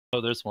Oh,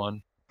 there's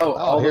one. Oh,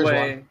 all the here's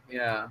way. one.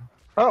 Yeah.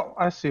 Oh,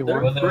 I see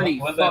They're one. pretty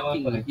what they look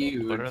fucking like?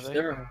 huge. What are they?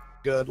 They're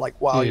Good, like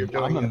while you're Dude,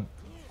 doing it.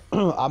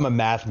 I'm a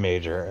math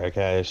major,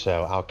 okay,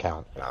 so I'll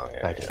count. Oh,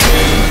 yeah, Thank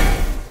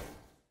yeah.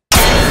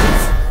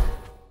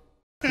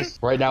 you.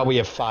 Right now we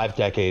have 5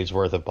 decades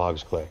worth of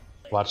bugs click.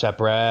 Watch that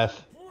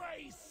breath.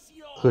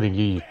 Including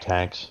you, you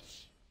tanks.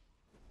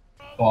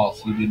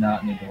 False. You do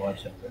not need to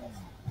watch that.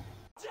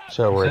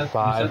 So we're You at said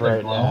 5 they're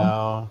right blown?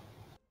 now.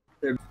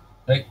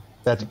 Like,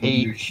 That's give you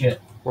your 8.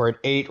 shit. We're at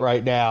 8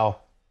 right now.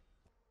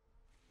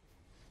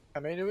 How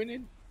many do we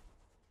need?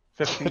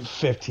 15.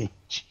 50.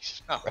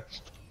 Jesus Oh.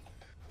 Christ.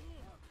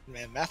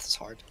 Man, math is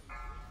hard.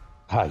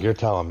 Ah, you're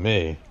telling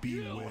me.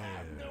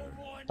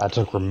 I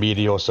took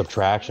remedial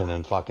subtraction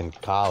in fucking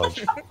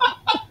college.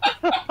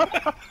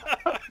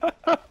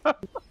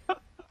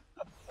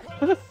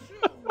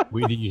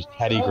 We need to use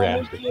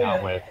teddygrams to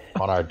count with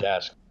on our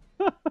desk.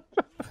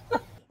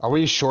 Are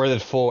we sure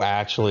that Full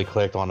actually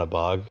clicked on a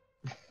bug?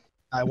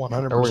 I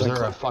 100%. Or was there a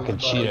clicked fucking on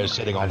the bug. Cheeto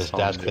sitting on his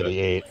desk for the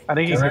 8? I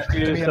think he's Correct.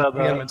 confused. Me and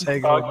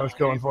Matego are both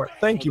going for it.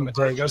 Thank you,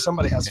 Matego.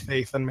 Somebody has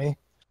faith in me.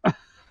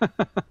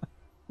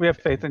 We have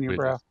faith in you,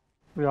 bro.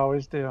 We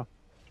always do.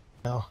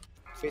 No.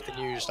 Faith in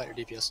you, just not your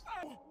DPS.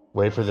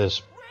 Wait for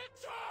this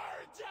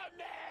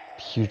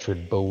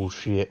putrid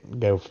bullshit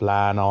go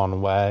flying on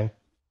away.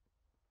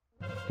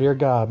 Dear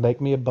God, make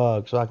me a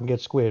bug so I can get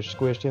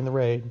squished in the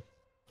raid.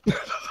 Oh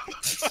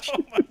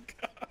my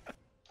god.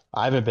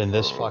 I haven't been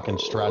this fucking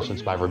stressed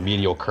since my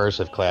remedial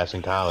cursive class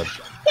in college.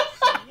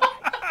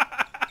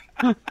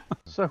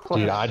 So close.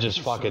 Dude, I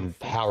just fucking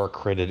power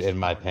critted in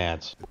my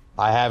pants.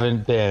 I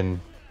haven't been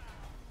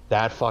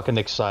that fucking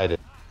excited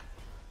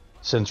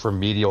since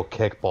remedial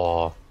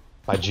kickball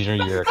my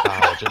junior year of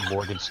college at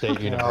Morgan State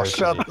Oh,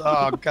 University.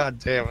 oh, god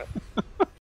damn it.